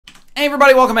Hey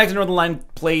everybody, welcome back to Northernlion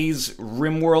Plays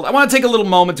RimWorld. I want to take a little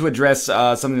moment to address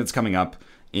something that's coming up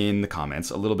in the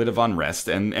comments, a little bit of unrest,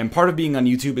 and part of being on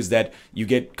YouTube is that you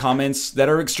get comments that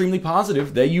are extremely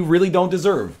positive that you really don't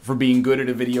deserve for being good at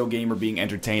a video game or being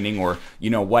entertaining or, you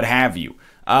know, what have you.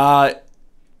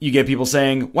 You get people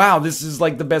saying, wow, this is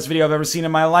like the best video I've ever seen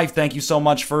in my life, thank you so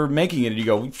much for making it, and you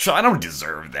go, I don't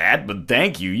deserve that, but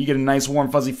thank you. You get a nice warm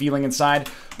fuzzy feeling inside,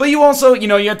 but you also, you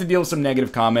know, you have to deal with some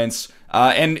negative comments.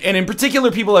 And in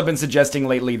particular, people have been suggesting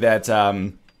lately that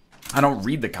I don't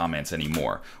read the comments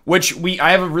anymore. Which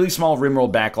I have a really small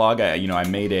RimWorld backlog. I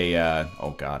made a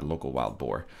oh god, local wild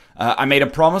boar. I made a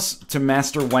promise to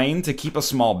Master Wayne to keep a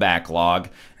small backlog,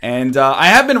 and I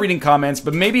have been reading comments,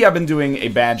 but maybe I've been doing a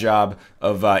bad job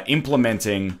of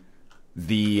implementing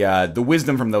the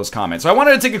wisdom from those comments. So I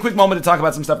wanted to take a quick moment to talk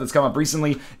about some stuff that's come up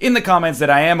recently in the comments that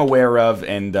I am aware of,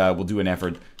 and we'll do an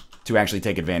effort to actually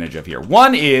take advantage of here.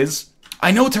 One is, I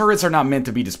know turrets are not meant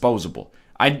to be disposable.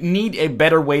 I need a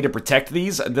better way to protect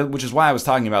these, which is why I was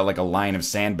talking about like a line of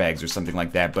sandbags or something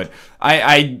like that, but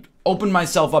I opened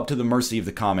myself up to the mercy of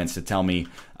the comments to tell me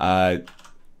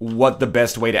what the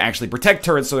best way to actually protect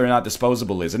turrets so they're not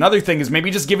disposable is. Another thing is maybe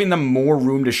just giving them more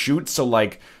room to shoot, so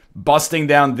like busting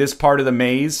down this part of the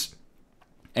maze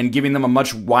and giving them a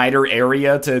much wider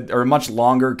area or a much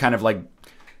longer kind of like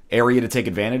area to take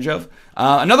advantage of.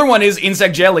 Another one is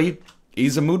insect jelly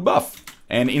is a mood buff.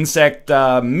 And insect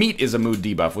meat is a mood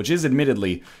debuff, which is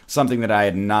admittedly something that I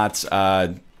had not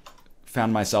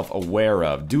found myself aware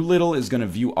of. Doolittle is going to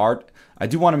view art. I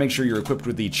do want to make sure you're equipped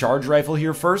with the charge rifle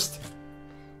here first.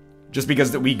 Just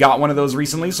because we got one of those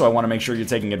recently, so I want to make sure you're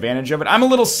taking advantage of it. I'm a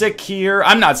little sick here.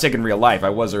 I'm not sick in real life. I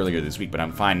was earlier this week, but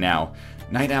I'm fine now.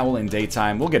 Night owl in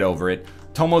daytime. We'll get over it.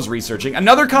 Tomo's researching.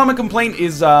 Another common complaint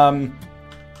is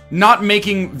not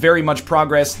making very much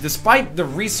progress despite the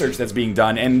research that's being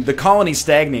done and the colony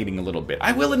stagnating a little bit.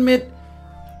 I will admit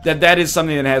that that is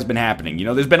something that has been happening. You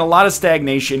know, there's been a lot of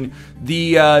stagnation.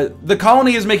 The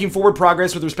colony is making forward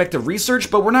progress with respect to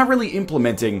research, but we're not really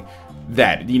implementing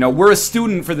that. You know, we're a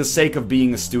student for the sake of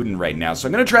being a student right now. So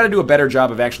I'm going to try to do a better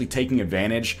job of actually taking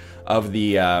advantage of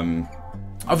the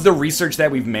research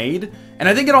that we've made, and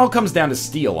I think it all comes down to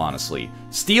steel, honestly.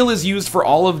 Steel is used for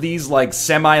all of these, like,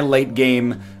 semi-late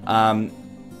game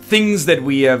things that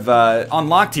we have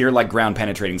unlocked here, like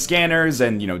ground-penetrating scanners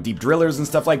and, you know, deep drillers and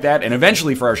stuff like that, and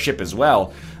eventually for our ship as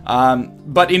well.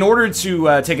 But in order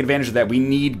to take advantage of that, we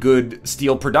need good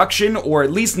steel production, or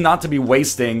at least not to be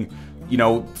wasting, you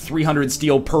know, 300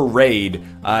 steel per raid,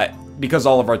 because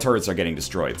all of our turrets are getting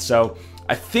destroyed. So,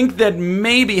 I think that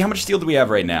maybe... How much steel do we have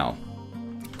right now?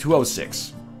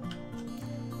 206.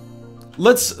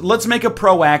 Let's make a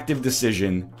proactive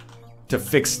decision to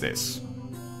fix this.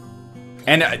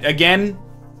 And again,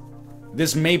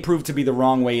 this may prove to be the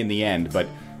wrong way in the end, but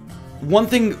one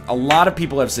thing a lot of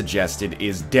people have suggested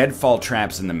is deadfall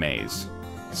traps in the maze.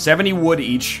 70 wood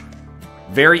each,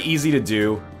 very easy to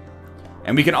do,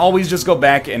 and we can always just go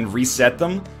back and reset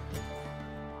them.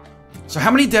 So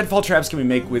how many deadfall traps can we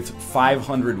make with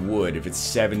 500 wood if it's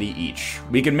 70 each?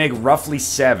 We can make roughly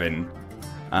 7.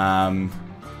 So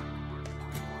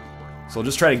we'll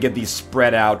just try to get these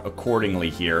spread out accordingly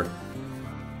here.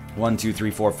 1, 2,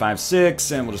 3, 4, 5,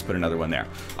 6, and we'll just put another one there.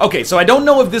 Okay, so I don't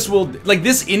know if this will... Like,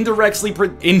 this indirectly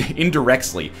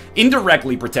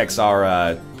protects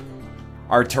our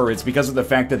turrets because of the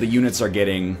fact that the units are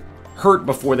getting hurt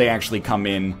before they actually come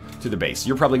in to the base.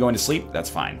 You're probably going to sleep? That's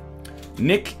fine.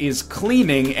 Nick is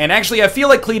cleaning, and actually I feel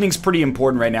like cleaning's pretty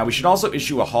important right now. We should also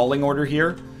issue a hauling order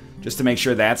here, just to make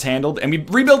sure that's handled. And we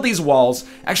rebuild these walls.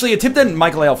 Actually, a tip that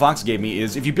Michael A. Fox gave me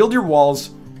is if you build your walls...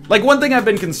 Like, one thing I've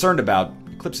been concerned about...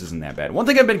 Eclipse isn't that bad. One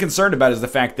thing I've been concerned about is the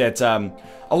fact that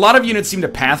a lot of units seem to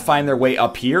pathfind their way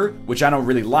up here, which I don't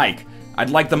really like. I'd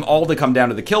like them all to come down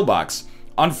to the kill box.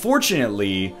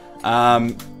 Unfortunately,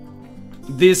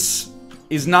 this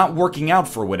is not working out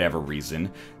for whatever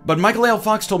reason. But Michael A.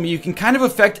 Fox told me you can kind of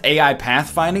affect AI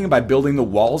pathfinding by building the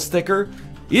walls thicker.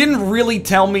 He didn't really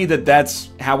tell me that that's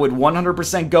how it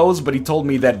 100% goes, but he told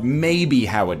me that may be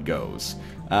how it goes.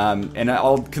 And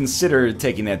I'll consider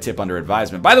taking that tip under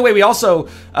advisement. By the way, we also,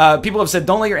 people have said,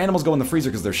 don't let your animals go in the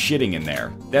freezer because they're shitting in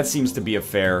there. That seems to be a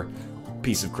fair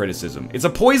piece of criticism. It's a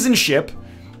poison ship.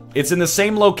 It's in the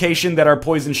same location that our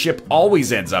poison ship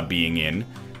always ends up being in.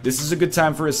 This is a good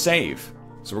time for a save.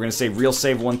 So we're going to say real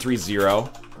save 130.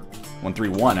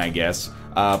 131, I guess.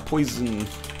 Poison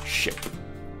ship.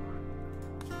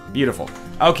 Beautiful.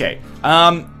 Okay.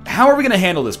 How are we going to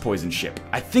handle this poison ship?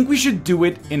 I think we should do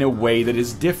it in a way that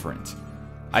is different.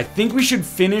 I think we should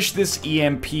finish this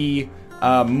EMP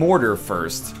mortar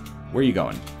first. Where are you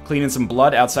going? Cleaning some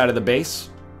blood outside of the base?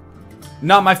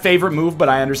 Not my favorite move, but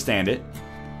I understand it.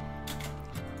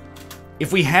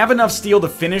 If we have enough steel to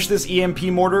finish this EMP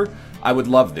mortar, I would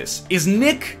love this. Is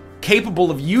Nick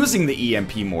capable of using the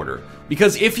EMP mortar?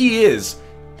 Because if he is,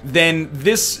 then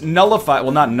this nullifies,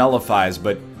 well, not nullifies,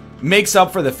 but makes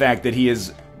up for the fact that he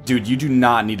is... Dude, you do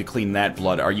not need to clean that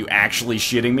blood. Are you actually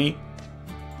shitting me?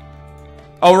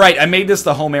 Oh, right, I made this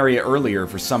the home area earlier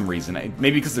for some reason.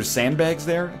 Maybe because there's sandbags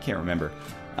there? I can't remember.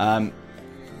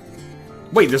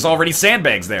 Wait, there's already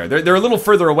sandbags there. They're a little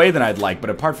further away than I'd like,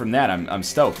 but apart from that, I'm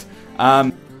stoked.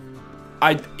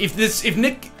 If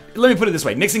Nick... Let me put it this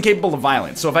way. Nick's incapable of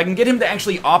violence. So if I can get him to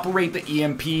actually operate the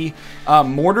EMP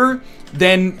mortar,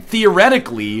 then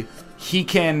theoretically, he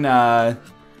can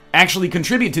actually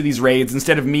contribute to these raids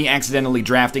instead of me accidentally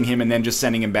drafting him and then just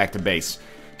sending him back to base.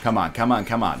 Come on, come on,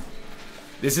 come on.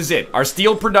 This is it. Our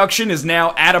steel production is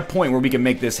now at a point where we can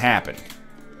make this happen.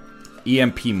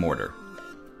 EMP mortar.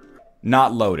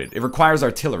 Not loaded. It requires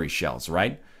artillery shells,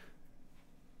 right?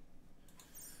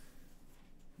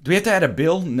 Do we have to add a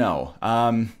bill? No.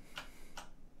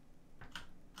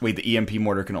 Wait, the EMP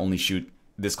mortar can only shoot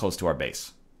this close to our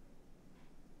base.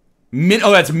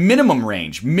 Oh, that's minimum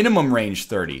range. Minimum range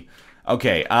 30.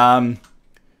 Okay,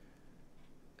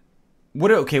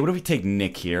 what if we take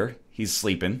Nick here? He's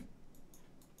sleeping.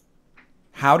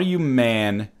 How do you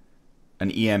man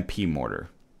an EMP mortar?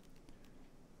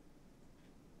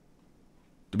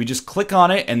 Do we just click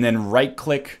on it and then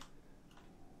right-click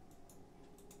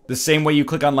the same way you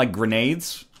click on, like,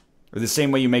 grenades? Or the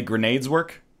same way you make grenades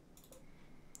work?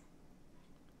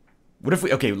 What if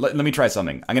we... Okay, let me try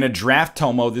something. I'm going to draft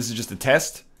Tomo. This is just a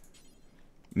test.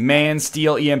 Man,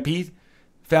 steel EMP.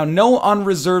 Found no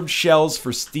unreserved shells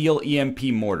for steel EMP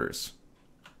mortars.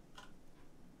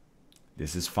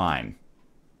 This is fine.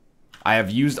 I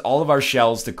have used all of our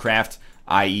shells to craft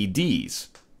IEDs.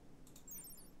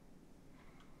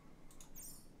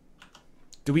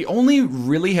 Do we only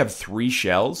really have 3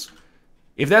 shells?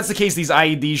 If that's the case, these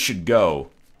IEDs should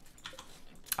go.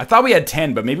 I thought we had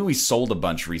 10, but maybe we sold a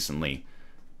bunch recently.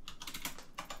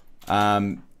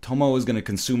 Tomo is going to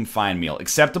consume fine meal.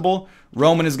 Acceptable.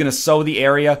 Roman is going to sow the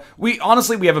area.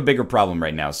 Honestly, we have a bigger problem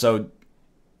right now. So,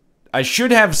 I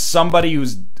should have somebody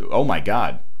who's... Oh my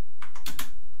god.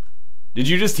 Did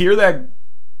you just hear that?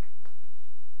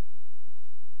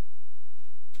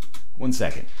 One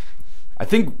second. I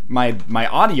think my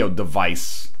audio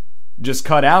device just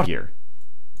cut out here.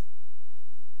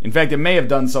 In fact, it may have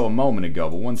done so a moment ago,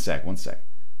 but one sec.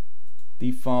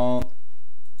 Default.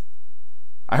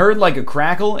 I heard like a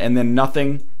crackle and then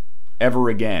nothing ever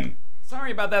again.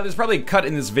 Sorry about that. There's probably a cut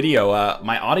in this video.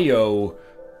 My audio,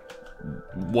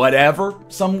 whatever,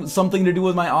 something to do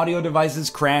with my audio devices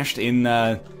crashed in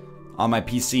on my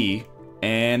PC.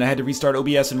 And I had to restart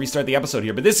OBS and restart the episode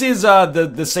here. But this is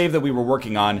the save that we were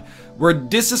working on. We're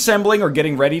disassembling or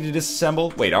getting ready to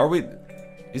disassemble. Wait, are we?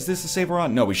 Is this the save we're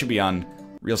on? No, we should be on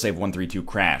Real Save 132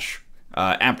 Crash.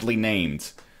 Aptly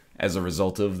named as a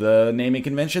result of the naming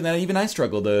convention that even I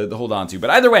struggled to hold on to.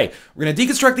 But either way, we're going to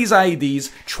deconstruct these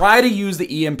IEDs, try to use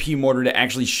the EMP mortar to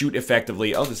actually shoot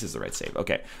effectively. Oh, this is the right save.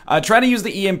 Okay. Try to use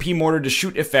the EMP mortar to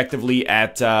shoot effectively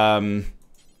at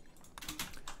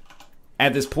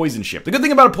this poison ship. The good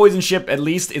thing about a poison ship, at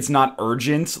least it's not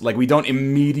urgent. Like, we don't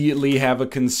immediately have a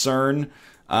concern.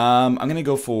 I'm going to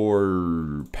go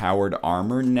for powered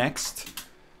armor next.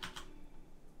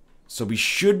 So we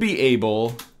should be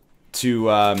able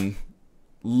to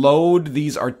load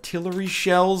these artillery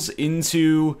shells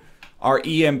into our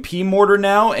EMP mortar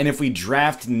now. And if we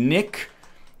draft Nick,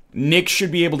 Nick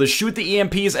should be able to shoot the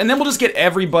EMPs. And then we'll just get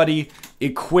everybody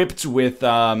equipped with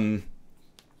the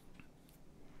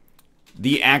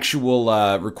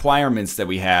actual requirements that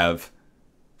we have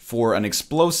for an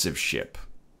explosive ship.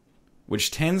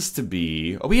 Which tends to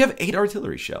be... Oh, we have 8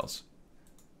 artillery shells.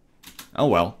 Oh,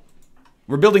 well.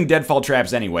 We're building deadfall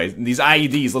traps anyway. These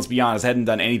IEDs, let's be honest, hadn't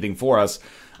done anything for us.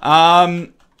 I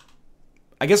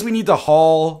guess we need to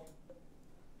haul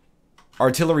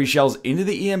artillery shells into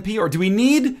the EMP, or do we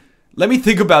need... Let me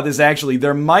think about this, actually.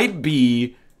 There might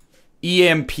be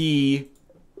EMP...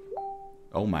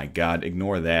 Oh my god,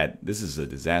 ignore that. This is a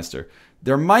disaster.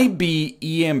 There might be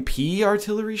EMP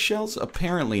artillery shells?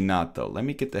 Apparently not, though. Let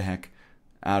me get the heck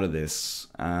out of this.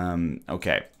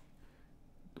 Okay.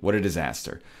 What a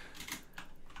disaster.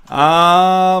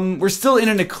 We're still in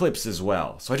an eclipse as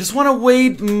well. So I just want to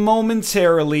wait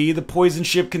momentarily. The poison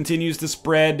ship continues to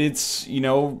spread its, you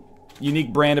know,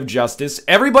 unique brand of justice.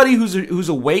 Everybody who's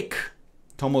awake...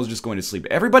 Tomo's just going to sleep.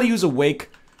 Everybody who's awake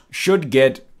should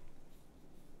get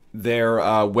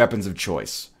their weapons of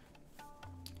choice.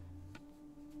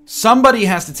 Somebody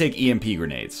has to take EMP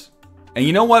grenades. And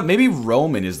you know what? Maybe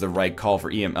Roman is the right call for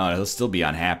EM. Oh, he'll still be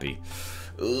unhappy.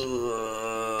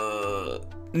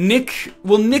 Nick,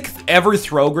 will Nick ever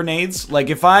throw grenades? Like,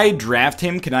 if I draft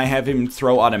him, can I have him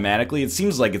throw automatically? It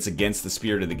seems like it's against the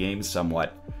spirit of the game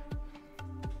somewhat.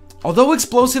 Although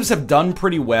explosives have done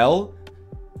pretty well,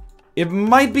 it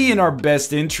might be in our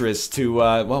best interest to,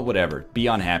 well, whatever. Be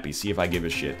unhappy. See if I give a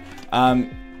shit. Are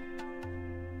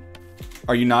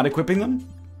you not equipping them?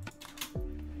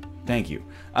 Thank you.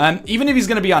 Even if he's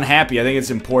gonna be unhappy, I think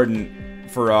it's important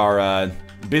for our,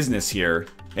 business here.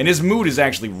 And his mood is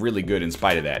actually really good in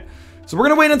spite of that. So we're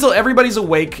gonna wait until everybody's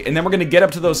awake, and then we're gonna get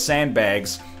up to those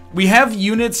sandbags. We have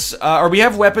units, or we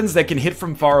have weapons that can hit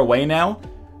from far away now.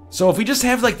 So if we just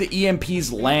have, like, the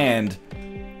EMPs land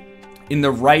in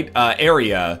the right,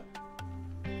 area,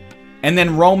 and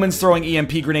then Roman's throwing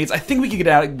EMP grenades, I think we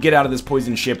could get out of this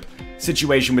poison ship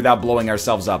situation without blowing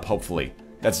ourselves up, hopefully.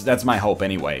 That's my hope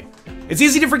anyway. It's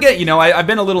easy to forget, you know, I've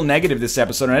been a little negative this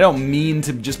episode, and I don't mean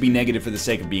to just be negative for the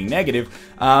sake of being negative,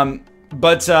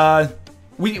 but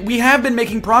we have been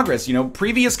making progress, you know.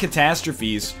 Previous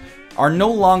catastrophes are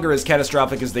no longer as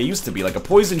catastrophic as they used to be. Like, a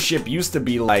poison ship used to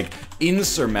be, like,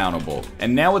 insurmountable,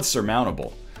 and now it's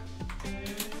surmountable.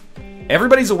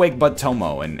 Everybody's awake but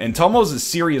Tomo, and Tomo's a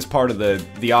serious part of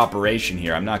the operation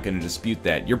here. I'm not going to dispute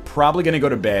that. You're probably going to go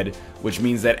to bed, which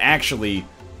means that actually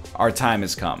our time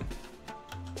has come.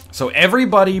 So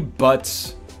everybody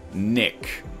but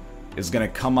Nick is going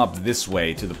to come up this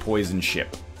way to the poison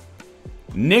ship.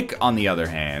 Nick, on the other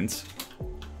hand,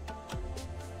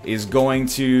 is going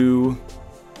to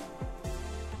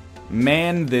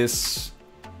man this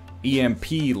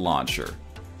EMP launcher.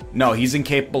 No, he's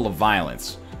incapable of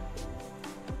violence.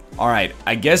 Alright,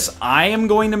 I guess I am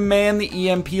going to man the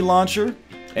EMP launcher,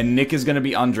 and Nick is going to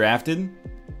be undrafted.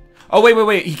 Oh,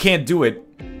 wait, he can't do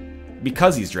it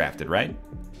because he's drafted, right?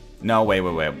 No, wait.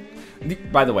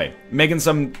 By the way, making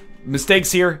some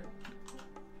mistakes here.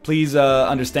 Please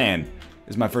understand,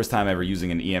 this is my first time ever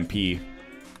using an EMP.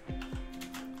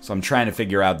 So I'm trying to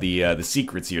figure out the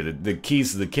secrets here, the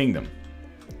keys to the kingdom.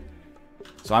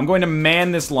 So I'm going to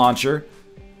man this launcher,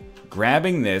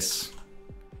 grabbing this,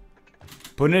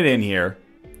 putting it in here,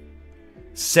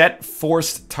 set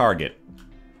forced target.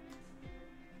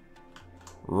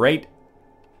 Right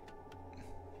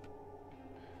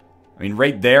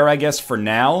there, I guess, for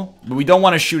now. But we don't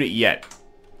want to shoot it yet.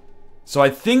 So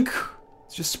I think,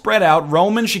 let's just spread out.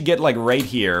 Roman should get, like, right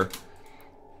here.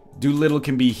 Doolittle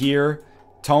can be here.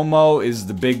 Tomo is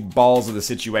the big balls of the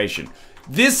situation.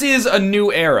 This is a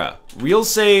new era. Real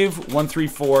save,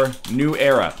 134, new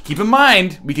era. Keep in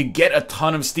mind, we could get a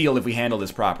ton of steel if we handle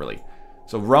this properly.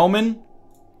 So Roman,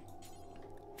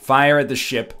 fire at the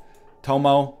ship.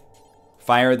 Tomo,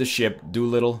 fire at the ship.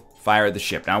 Doolittle, fire at the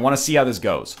ship. Now I want to see how this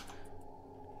goes.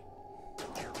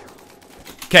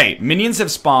 Okay, minions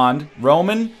have spawned.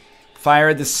 Roman, fire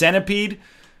at the centipede.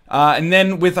 And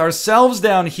then with ourselves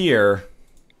down here,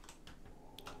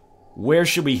 where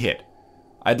should we hit?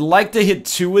 I'd like to hit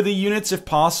 2 of the units if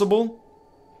possible.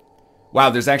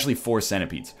 Wow, there's actually 4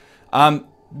 centipedes.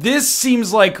 This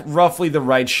seems like roughly the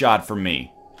right shot for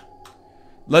me.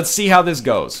 Let's see how this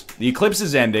goes. The eclipse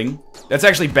is ending. That's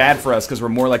actually bad for us because we're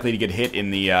more likely to get hit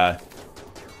in the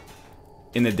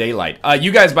daylight.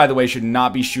 You guys, by the way, should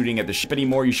not be shooting at the ship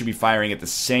anymore. You should be firing at the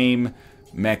same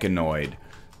mechanoid.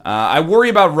 I worry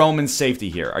about Roman's safety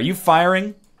here. Are you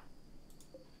firing?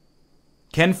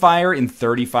 Can fire in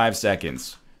 35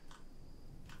 seconds.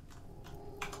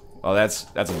 Well, that's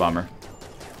a bummer.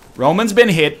 Roman's been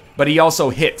hit, but he also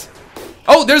hit.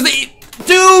 Oh, there's the...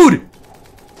 Dude!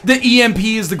 The EMP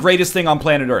is the greatest thing on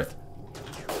planet Earth.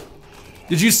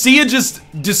 Did you see it just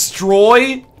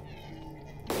destroy?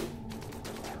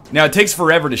 Now, it takes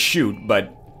forever to shoot,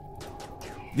 but...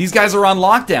 These guys are on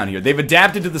lockdown here. They've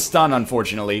adapted to the stun,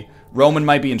 unfortunately. Roman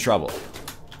might be in trouble.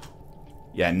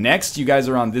 Yeah, next, you guys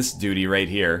are on this duty right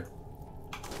here.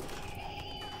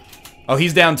 Oh,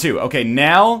 he's down too. Okay,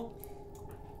 now...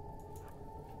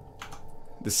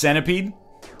 The centipede.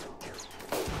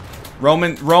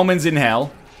 Roman's in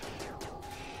hell.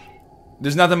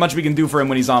 There's nothing much we can do for him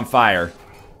when he's on fire.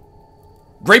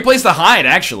 Great place to hide,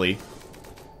 actually.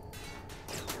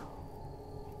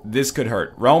 This could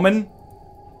hurt. Roman.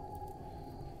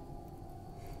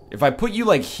 If I put you,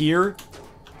 like, here...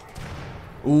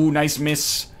 Ooh, nice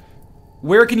miss.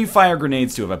 Where can you fire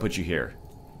grenades to if I put you here?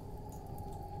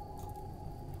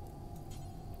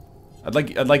 I'd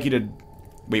like you to...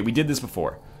 Wait, we did this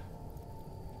before.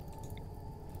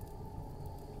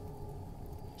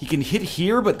 He can hit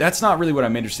here, but that's not really what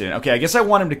I'm interested in. Okay, I guess I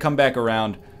want him to come back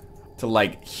around to,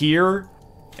 like, here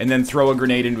and then throw a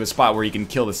grenade into a spot where he can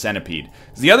kill the centipede.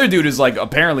 The other dude is, like,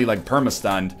 apparently, like,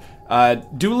 perma-stunned.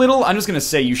 Doolittle, I'm just gonna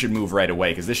say you should move right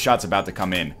away, because this shot's about to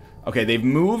come in. Okay, they've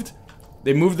moved.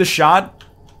 They moved the shot,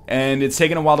 and it's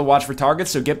taken a while to watch for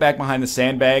targets, so get back behind the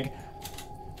sandbag.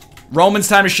 Roman's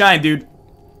time to shine, dude.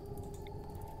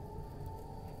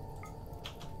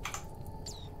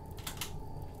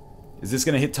 Is this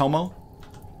gonna hit Tomo?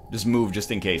 Just move,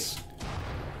 just in case.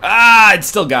 Ah, it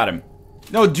still got him.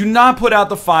 No, do not put out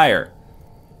the fire.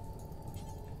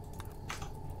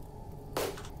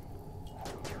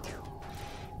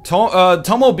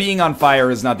 Tomo being on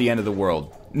fire is not the end of the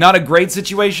world. Not a great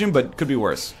situation, but could be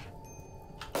worse.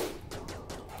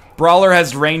 Brawler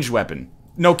has ranged weapon.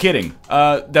 No kidding.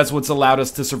 That's what's allowed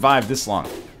us to survive this long.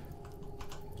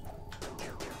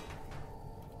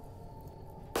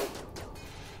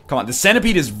 Come on, the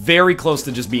centipede is very close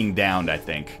to just being downed, I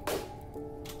think.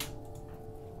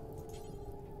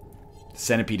 The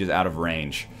centipede is out of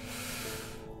range.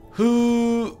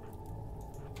 Who?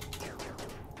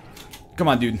 Come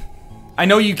on, dude. I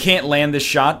know you can't land this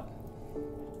shot,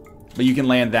 but you can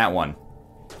land that one.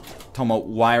 Tomo,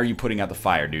 why are you putting out the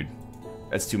fire, dude?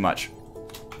 That's too much.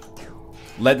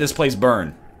 Let this place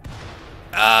burn.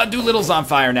 Doolittle's on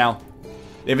fire now.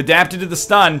 They've adapted to the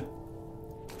stun.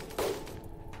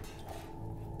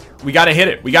 We gotta hit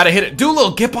it. We gotta hit it.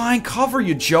 Doolittle, get behind cover,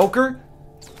 you joker.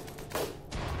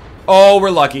 Oh,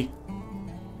 we're lucky.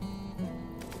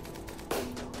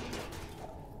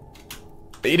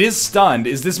 It is stunned.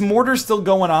 Is this mortar still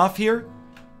going off here?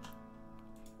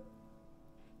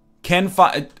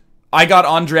 I got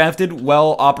undrafted.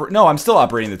 Well, no, I'm still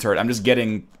operating the turret. I'm just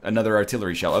getting another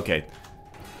artillery shell. Okay.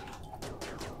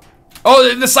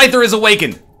 Oh, the Scyther is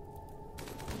awakened.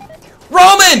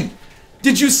 Roman!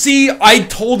 Did you see? I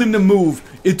told him to move.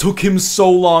 It took him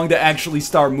so long to actually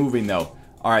start moving, though.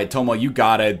 All right, Tomo, you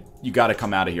gotta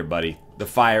come out of here, buddy. The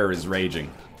fire is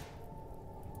raging.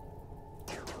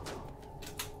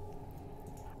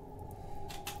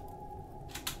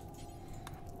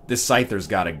 This Scyther's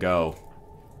gotta go.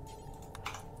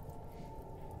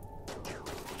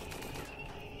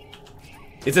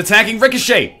 It's attacking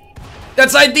Ricochet.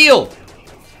 That's ideal.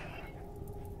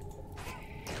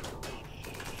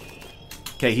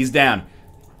 Okay, he's down.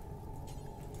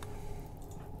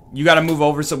 You gotta move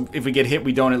over so if we get hit,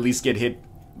 we don't at least get hit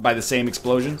by the same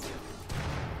explosion.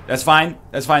 That's fine.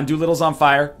 That's fine. Doolittle's on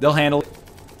fire. They'll handle it.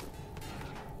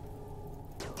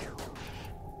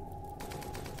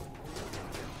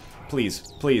 Please,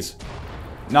 please.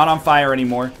 Not on fire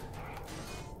anymore.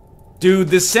 Dude,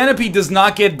 this centipede does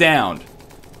not get downed.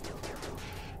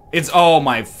 It's, oh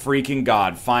my freaking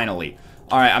god, finally.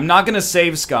 Alright, I'm not gonna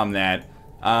save scum that.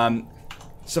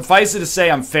 Suffice it to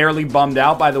say, I'm fairly bummed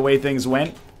out by the way things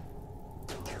went.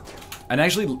 I'd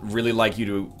actually really like you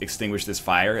to extinguish this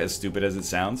fire, as stupid as it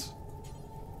sounds.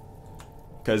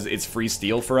 Because it's free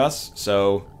steel for us,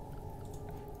 so...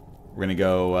 We're gonna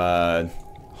go,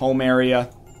 home area.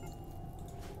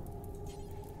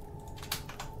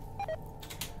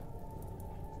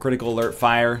 Critical alert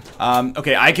fire.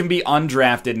 Okay, I can be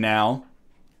undrafted now.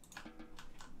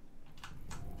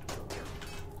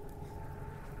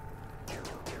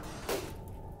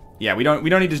 Yeah, we don't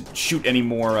need to shoot any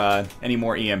more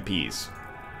EMPs.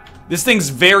 This thing's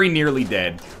very nearly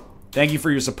dead. Thank you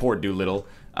for your support, Doolittle.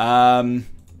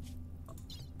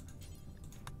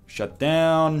 Shut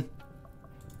down.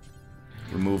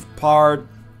 Remove part.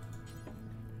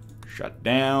 Shut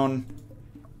down.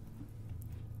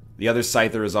 The other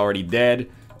Scyther is already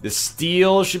dead. The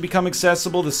steel should become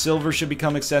accessible. The silver should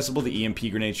become accessible. The EMP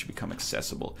grenade should become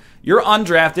accessible. You're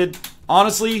undrafted.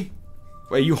 Honestly,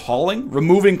 are you hauling?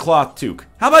 Removing cloth toque.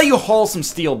 How about you haul some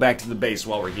steel back to the base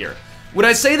while we're here? Would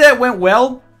I say that went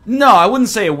well? No, I wouldn't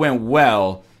say it went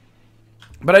well.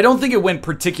 But I don't think it went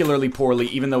particularly poorly,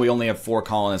 even though we only have 4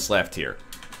 colonists left here.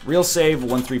 Real save,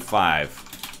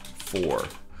 1354.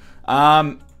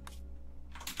 I'm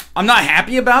not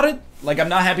happy about it. Like, I'm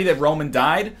not happy that Roman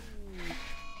died.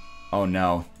 Oh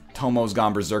no. Tomo's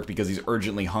gone berserk because he's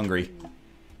urgently hungry.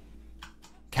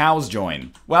 Cows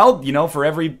join. Well, you know, for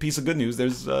every piece of good news,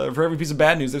 there's, for every piece of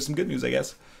bad news, there's some good news, I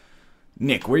guess.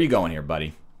 Nick, where you going here,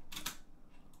 buddy?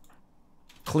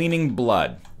 Cleaning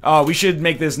blood. Oh, we should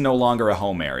make this no longer a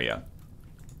home area.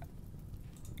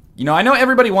 You know, I know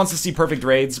everybody wants to see perfect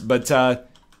raids, but,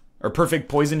 or perfect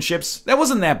poison ships. That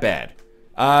wasn't that bad.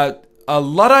 A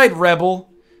Luddite rebel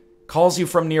calls you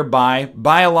from nearby.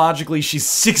 Biologically, she's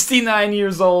 69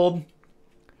 years old.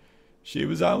 She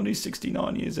was only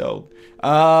 69 years old.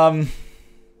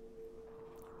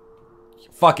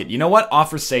 Fuck it. You know what?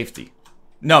 Offer safety.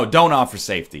 No, don't offer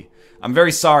safety. I'm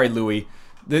very sorry, Louis.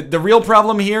 The real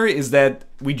problem here is that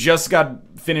we just got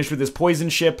finished with this poison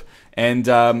ship, and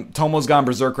Tomo's gone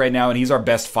berserk right now, and he's our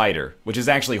best fighter, which is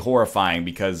actually horrifying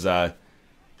because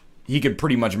he could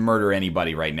pretty much murder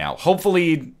anybody right now.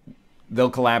 Hopefully, they'll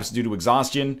collapse due to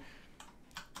exhaustion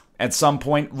at some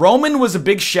point. Roman was a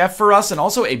big chef for us and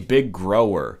also a big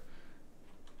grower.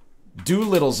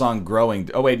 Doolittle's on growing.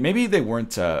 Oh, wait, maybe they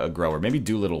weren't a grower. Maybe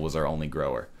Doolittle was our only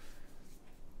grower.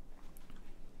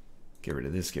 Get rid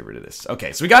of this, get rid of this.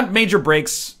 Okay, so we got major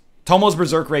breaks. Tomo's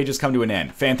berserk rage has come to an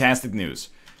end. Fantastic news.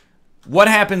 What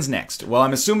happens next? Well,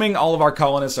 I'm assuming all of our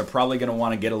colonists are probably going to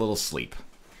want to get a little sleep.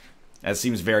 That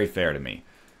seems very fair to me.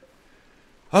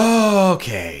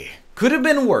 Okay. Could have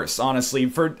been worse,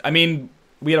 honestly. I mean,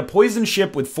 we had a poison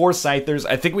ship with 4 scythers.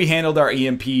 I think we handled our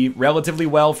EMP relatively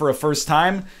well for a first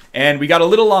time. And we got a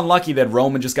little unlucky that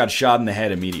Roman just got shot in the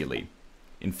head immediately.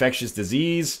 Infectious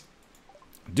disease.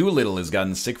 Doolittle has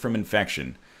gotten sick from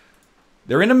infection.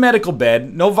 They're in a medical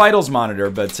bed. No vitals monitor,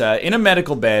 but in a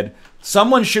medical bed.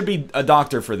 Someone should be a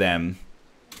doctor for them.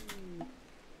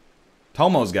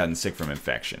 Tomo's gotten sick from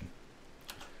infection.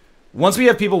 Once we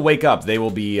have people wake up, they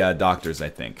will be doctors, I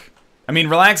think. I mean,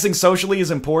 relaxing socially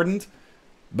is important,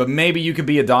 but maybe you could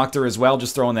be a doctor as well,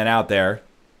 just throwing that out there.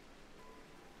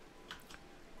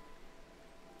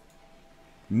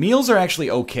 Meals are actually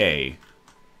okay.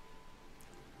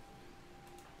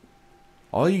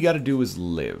 All you gotta do is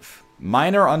live.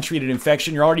 Minor untreated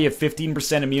infection, you're already at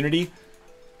 15% immunity.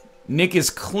 Nick is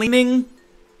cleaning.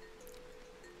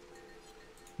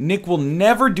 Nick will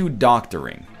never do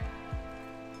doctoring.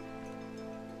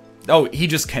 Oh, he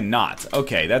just cannot.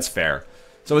 Okay, that's fair.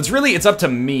 So it's up to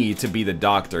me to be the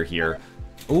doctor here.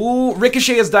 Ooh,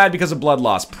 Ricochet has died because of blood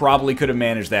loss. Probably could have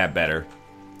managed that better.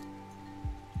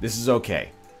 This is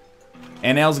okay.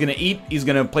 NL's gonna eat. He's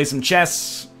gonna play some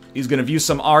chess. He's gonna view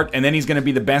some art. And then he's gonna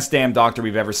be the best damn doctor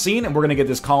we've ever seen. And we're gonna get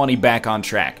this colony back on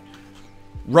track.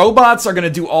 Robots are gonna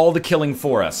do all the killing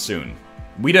for us soon.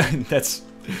 We don't... That's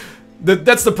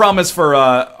the promise for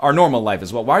our normal life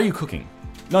as well. Why are you cooking?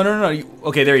 No.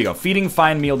 Okay, there you go. Feeding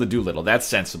fine meal to Doolittle. That's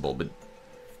sensible, but...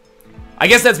 I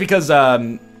guess that's because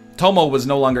Tomo was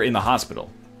no longer in the hospital.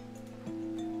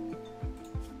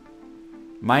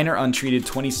 Minor untreated,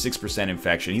 26%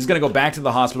 infection. He's gonna go back to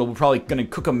the hospital. We're probably gonna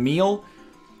cook a meal,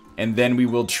 and then we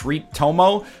will treat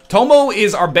Tomo. Tomo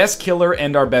is our best killer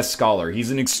and our best scholar.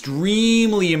 He's an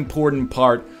extremely important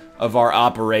part of our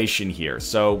operation here.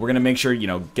 So we're gonna make sure, you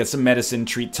know, get some medicine,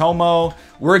 treat Tomo.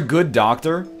 We're a good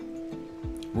doctor.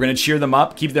 We're gonna cheer them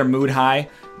up, keep their mood high.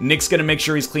 Nick's gonna make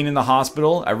sure he's cleaning the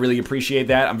hospital. I really appreciate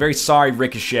that. I'm very sorry,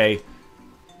 Ricochet.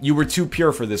 You were too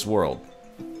pure for this world.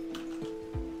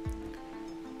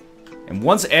 And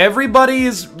once everybody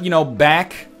is, you know,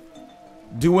 back,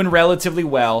 doing relatively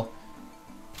well.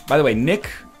 By the way, Nick,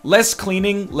 less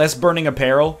cleaning, less burning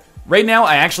apparel. Right now,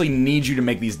 I actually need you to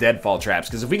make these deadfall traps,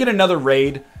 because if we get another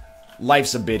raid,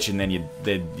 life's a bitch, and then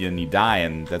you die,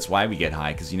 and that's why we get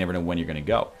high, because you never know when you're gonna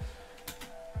go.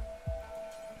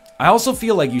 I also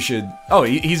feel like you should... Oh,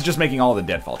 he's just making all the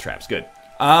deadfall traps. Good.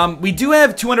 We do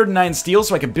have 209 steel,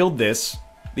 so I can build this.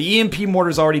 The EMP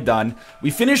mortar's already done. We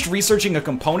finished researching a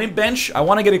component bench. I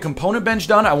want to get a component bench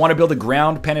done. I want to build a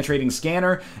ground-penetrating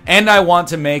scanner. And I want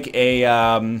to make a...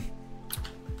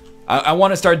 I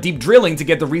want to start deep drilling to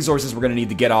get the resources we're going to need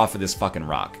to get off of this fucking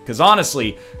rock. Because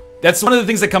honestly, that's one of the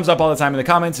things that comes up all the time in the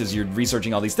comments, is you're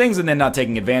researching all these things and then not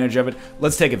taking advantage of it.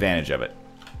 Let's take advantage of it.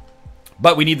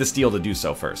 But we need the steel to do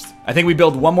so first. I think we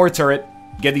build one more turret,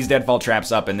 get these deadfall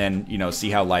traps up, and then, you know,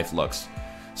 see how life looks.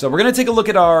 So we're going to take a look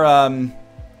at our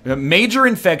major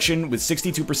infection with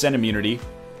 62% immunity.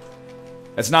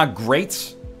 That's not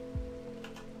great.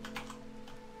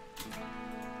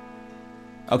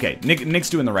 Okay, Nick's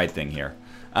doing the right thing here.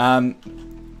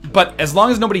 But as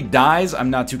long as nobody dies, I'm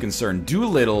not too concerned.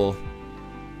 Doolittle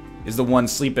is the one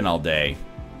sleeping all day.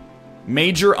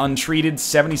 Major untreated,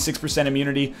 76%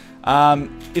 immunity.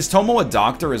 Is Tomo a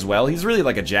doctor as well? He's really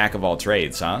like a jack of all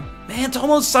trades, huh? Man,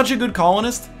 Tomo's such a good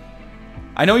colonist.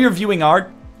 I know you're viewing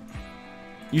art.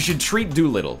 You should treat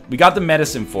Doolittle. We got the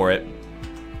medicine for it.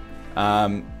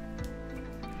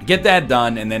 Get that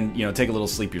done, and then, you know, take a little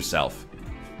sleep yourself.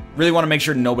 Really want to make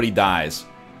sure nobody dies.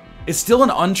 It's still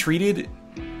an untreated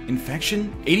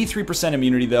infection. 83%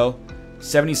 immunity, though.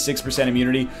 76%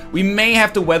 immunity. We may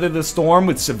have to weather the storm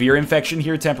with severe infection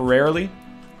here temporarily.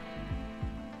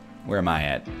 Where am I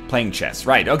at? Playing chess.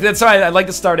 Right. Okay, that's right. I like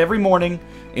to start every morning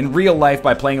in real life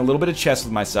by playing a little bit of chess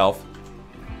with myself.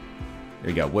 There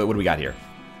you go. What do we got here?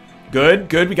 Good,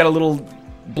 good. We got a little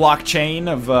blockchain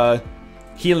of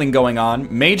healing going on.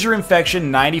 Major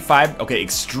infection, 95. Okay,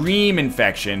 extreme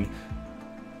infection.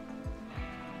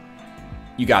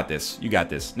 You got this. You got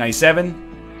this.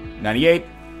 97, 98,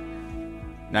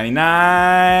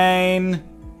 99,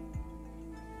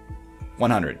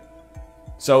 100.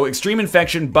 So extreme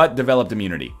infection, but developed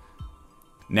immunity.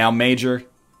 Now major.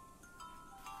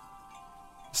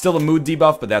 Still a mood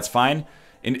debuff, but that's fine.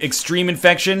 In extreme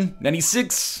infection,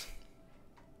 96,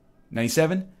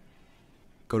 97.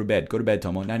 Go to bed,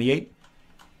 Tomo. 98,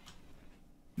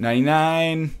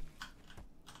 99,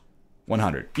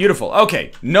 100. Beautiful.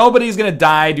 Okay, nobody's gonna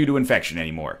die due to infection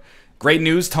anymore. Great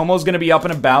news, Tomo's gonna be up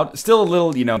and about. Still a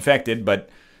little, you know, infected, but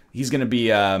he's gonna be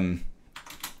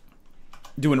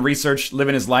doing research,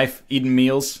 living his life, eating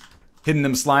meals, hitting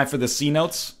them sly for the C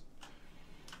notes.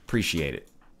 Appreciate it.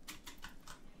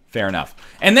 Fair enough.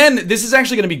 And then, this is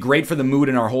actually going to be great for the mood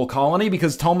in our whole colony,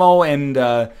 because Tomo and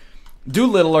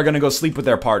Doolittle are going to go sleep with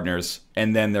their partners,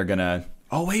 and then they're going to...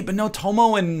 Oh, wait, but no,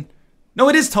 Tomo and... No,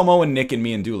 it is Tomo and Nick and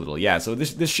me and Doolittle. Yeah, so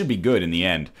this should be good in the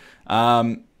end.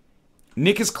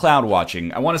 Nick is cloud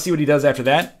watching. I want to see what he does after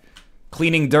that.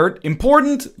 Cleaning dirt.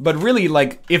 Important, but really,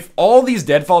 like, if all these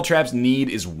deadfall traps need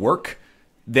is work,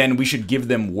 then we should give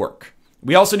them work.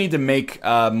 We also need to make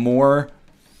more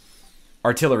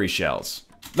artillery shells.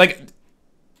 Like,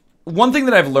 one thing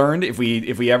that I've learned, if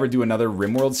we ever do another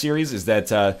RimWorld series, is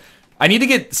that I need to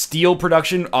get steel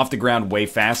production off the ground way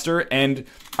faster, and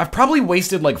I've probably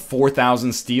wasted like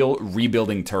 4,000 steel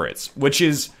rebuilding turrets, which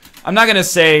is, I'm not gonna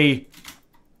say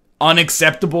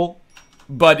unacceptable,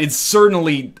 but it's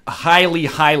certainly highly,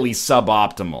 highly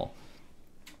suboptimal.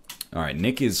 Alright,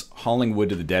 Nick is hauling wood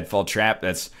to the deadfall trap.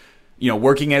 That's, you know,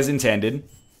 working as intended.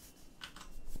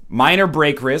 Minor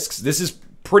break risks. This is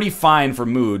pretty fine for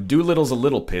mood. Doolittle's a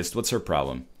little pissed. What's her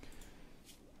problem?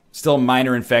 Still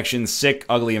minor infection, sick,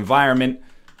 ugly environment.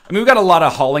 I mean, we've got a lot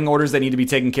of hauling orders that need to be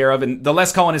taken care of, and the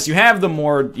less colonists you have, the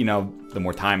more, you know, the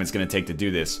more time it's going to take to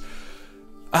do this.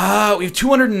 We have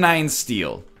 209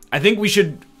 steel. I think we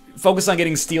should focus on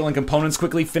getting steel and components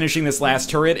quickly, finishing this last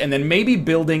turret, and then maybe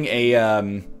building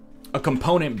a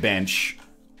component bench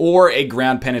or a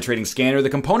ground-penetrating scanner. The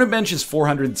component bench is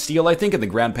 400 steel, I think, and the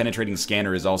ground-penetrating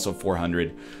scanner is also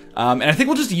 400. And I think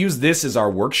we'll just use this as our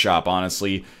workshop,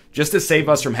 honestly, just to save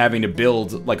us from having to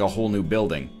build, like, a whole new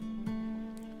building.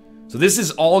 So this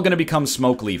is all going to become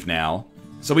smoke leaf now.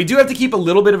 So we do have to keep a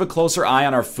little bit of a closer eye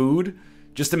on our food,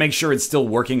 just to make sure it's still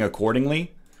working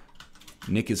accordingly.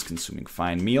 Nick is consuming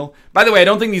fine meal. By the way, I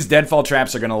don't think these deadfall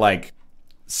traps are going to, like,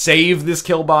 save this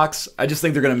kill box. I just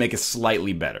think they're going to make it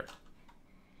slightly better.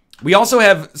 We also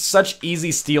have such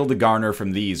easy steel to garner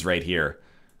from these right here.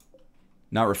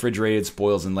 Not refrigerated,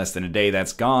 spoils in less than a day,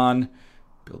 that's gone.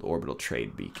 Build orbital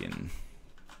trade beacon.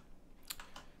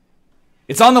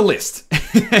 It's on the list.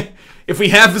 If we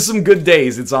have some good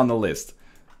days, it's on the list.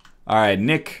 Alright,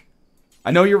 Nick.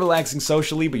 I know you're relaxing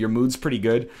socially, but your mood's pretty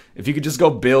good. If you could just go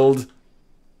build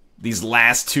these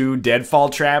last two deadfall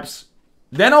traps,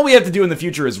 then all we have to do in the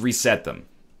future is reset them.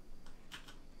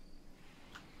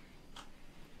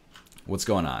 What's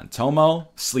going on? Tomo,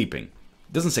 sleeping.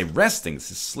 It doesn't say resting,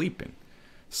 this is sleeping.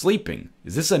 Sleeping.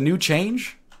 Is this a new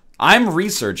change? I'm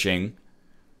researching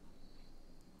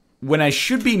when I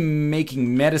should be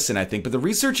making medicine, I think, but the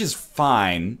research is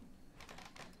fine.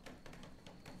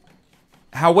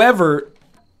 However,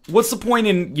 what's the point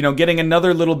in, you know, getting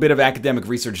another little bit of academic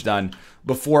research done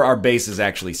before our base is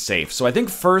actually safe? So I think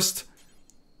first,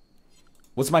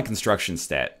 what's my construction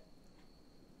stat?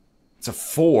 It's a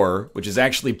 4, which is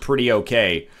actually pretty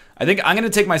okay. I think I'm going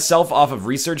to take myself off of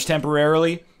research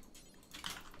temporarily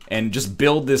and just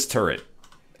build this turret.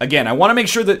 Again, I want to make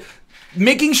sure that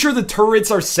making sure the turrets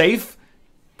are safe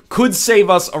could save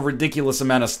us a ridiculous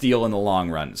amount of steel in the long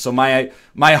run. So my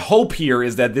hope here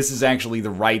is that this is actually the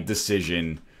right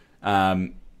decision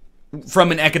from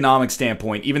an economic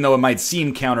standpoint, even though it might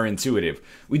seem counterintuitive.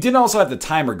 We did also have the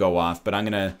timer go off, but I'm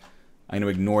gonna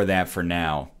ignore that for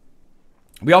now.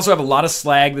 We also have a lot of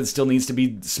slag that still needs to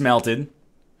be smelted.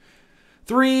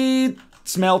 3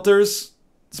 smelters.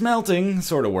 Smelting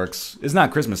sort of works. It's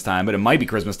not Christmas time, but it might be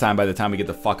Christmas time by the time we get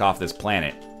the fuck off this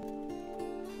planet.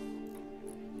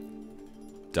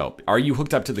 Dope. Are you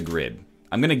hooked up to the grid?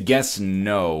 I'm gonna guess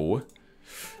no.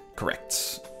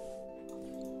 Correct.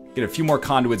 Get a few more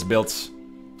conduits built.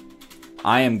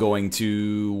 I am going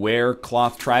to wear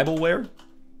cloth tribal wear.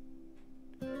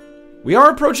 We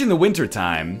are approaching the winter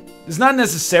time. It's not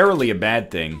necessarily a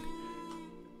bad thing.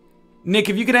 Nick,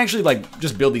 if you could actually, like,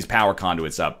 just build these power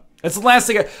conduits up. That's the last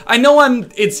thing I know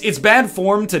it's bad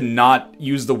form to not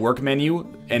use the work menu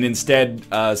and instead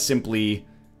simply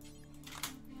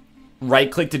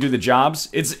right-click to do the jobs.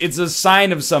 It's a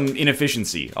sign of some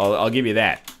inefficiency. I'll give you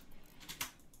that.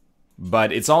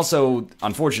 But it's also,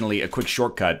 unfortunately, a quick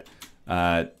shortcut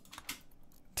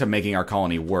to making our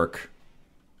colony work.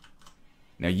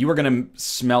 Now, you are going to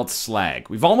smelt slag.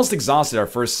 We've almost exhausted our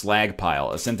first slag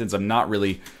pile, a sentence I'm not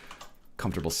really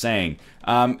comfortable saying.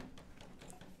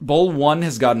 Bowl 1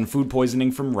 has gotten food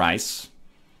poisoning from rice.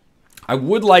 I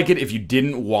would like it if you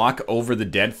didn't walk over the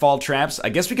deadfall traps. I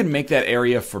guess we can make that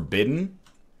area forbidden.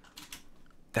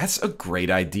 That's a great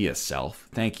idea, Self.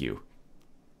 Thank you.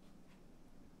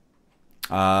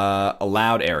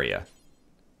 Allowed area.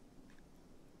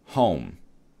 Home.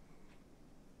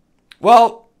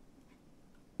 Well,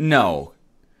 no.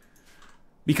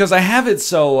 Because I have it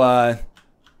so,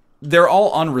 they're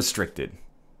all unrestricted.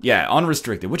 Yeah,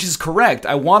 unrestricted, which is correct.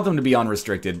 I want them to be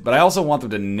unrestricted, but I also want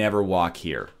them to never walk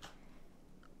here.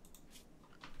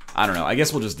 I don't know. I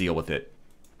guess we'll just deal with it.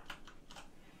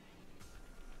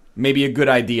 Maybe a good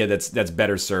idea that's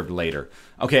better served later.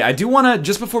 Okay, I do want to,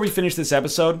 just before we finish this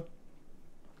episode,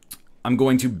 I'm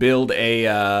going to build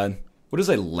a, what does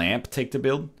a lamp take to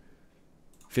build?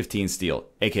 15 steel,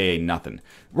 aka nothing.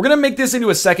 We're going to make this into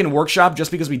a second workshop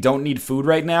just because we don't need food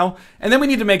right now. And then we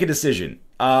need to make a decision.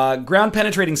 Ground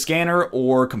penetrating scanner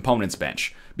or components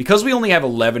bench. Because we only have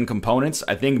 11 components,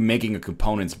 I think making a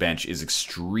components bench is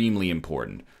extremely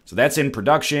important. So that's in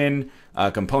production,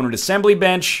 component assembly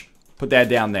bench, put that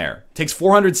down there. Takes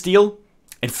 400 steel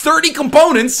and 30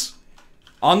 components.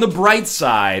 On the bright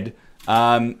side,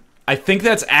 I think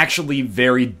that's actually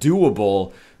very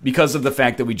doable because of the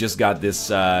fact that we just got this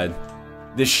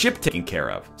this ship taken care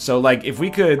of. So like if we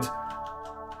could,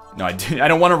 no, I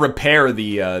don't want to repair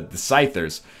the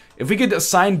scythers. If we could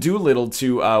assign Doolittle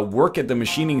to work at the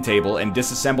machining table and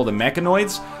disassemble the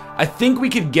mechanoids, I think we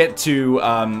could get to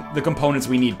the components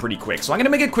we need pretty quick. So I'm gonna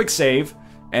make a quick save,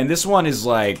 and this one is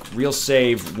like real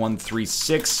save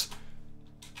 136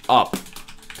 up,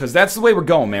 because that's the way we're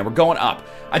going, man. We're going up.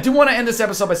 I do want to end this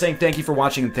episode by saying thank you for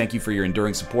watching and thank you for your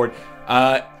enduring support.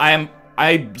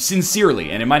 I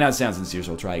sincerely, and it might not sound sincere,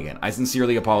 so I'll try again. I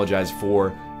sincerely apologize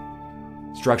for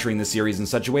structuring the series in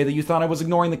such a way that you thought I was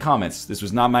ignoring the comments. This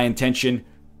was not my intention.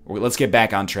 Let's get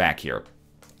back on track here.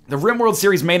 The RimWorld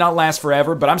series may not last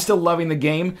forever, but I'm still loving the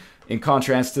game, in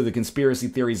contrast to the conspiracy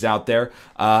theories out there.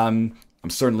 I'm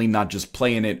certainly not just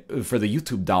playing it for the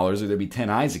YouTube dollars, or there'd be 10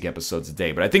 Isaac episodes a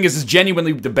day, but I think this is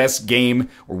genuinely the best game,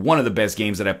 or one of the best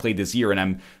games that I've played this year, and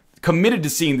I'm committed to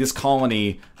seeing this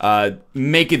colony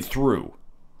make it through.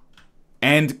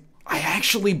 And I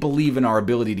actually believe in our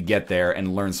ability to get there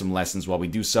and learn some lessons while we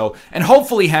do so, and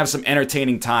hopefully have some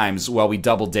entertaining times while we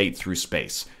double date through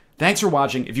space. Thanks for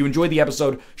watching. If you enjoyed the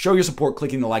episode, show your support.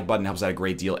 Clicking the like button helps out a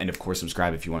great deal, and of course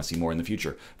subscribe if you want to see more in the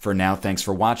future. For now, thanks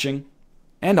for watching,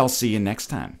 and I'll see you next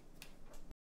time.